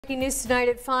Breaking news tonight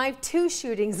at 5, 2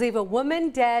 shootings leave a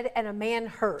woman dead and a man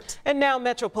hurt. And now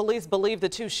Metro Police believe the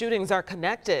 2 shootings are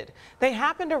connected. They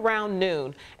happened around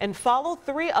noon and followed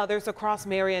 3 others across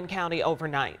Marion County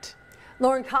overnight.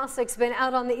 Lauren Kostiuk's been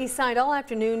out on the east side all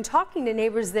afternoon talking to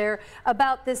neighbors there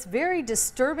about this very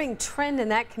disturbing trend in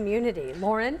that community.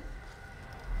 Lauren?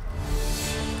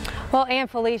 Well, Ann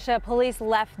Felicia, police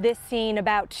left this scene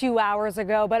about 2 hours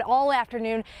ago, but all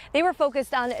afternoon they were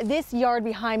focused on this yard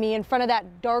behind me in front of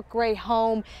that dark gray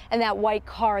home and that white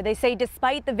car. They say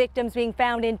despite the victims being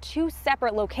found in 2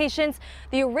 separate locations,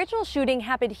 the original shooting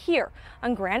happened here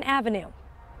on Grant Avenue.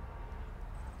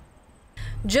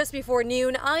 Just before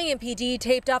noon, IMPD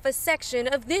taped off a section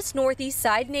of this northeast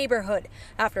side neighborhood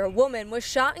after a woman was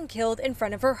shot and killed in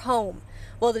front of her home.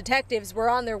 While detectives were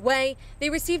on their way,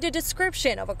 they received a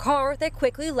description of a car that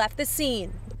quickly left the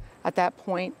scene. At that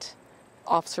point,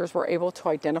 officers were able to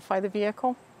identify the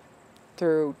vehicle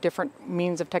through different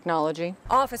means of technology.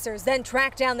 Officers then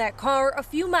tracked down that car a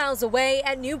few miles away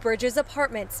at New Bridges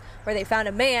Apartments, where they found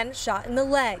a man shot in the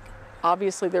leg.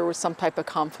 Obviously, there was some type of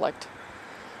conflict.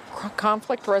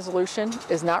 Conflict resolution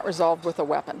is not resolved with a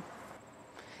weapon.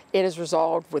 It is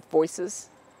resolved with voices.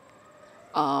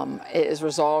 It is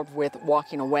resolved with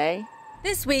walking away.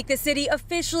 This week, the city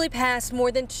officially passed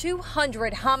more than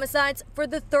 200 homicides for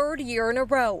the 3rd year in a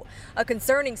row, a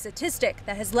concerning statistic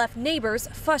that has left neighbors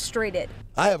frustrated.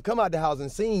 I have come out the house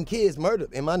and seen kids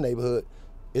murdered in my neighborhood.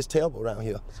 It's terrible around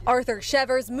here. Arthur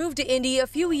Shevers moved to Indy a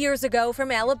few years ago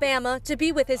from Alabama to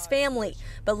be with his family.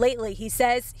 But lately, he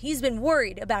says he's been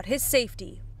worried about his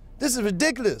safety. This is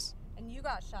ridiculous. And you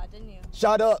got shot, didn't you?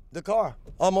 Shot up, the car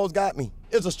almost got me.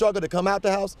 It's a struggle to come out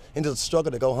the house and it's a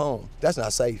struggle to go home. That's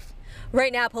not safe.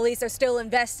 Right now, police are still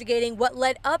investigating what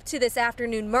led up to this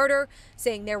afternoon murder,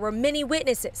 saying there were many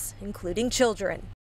witnesses, including children.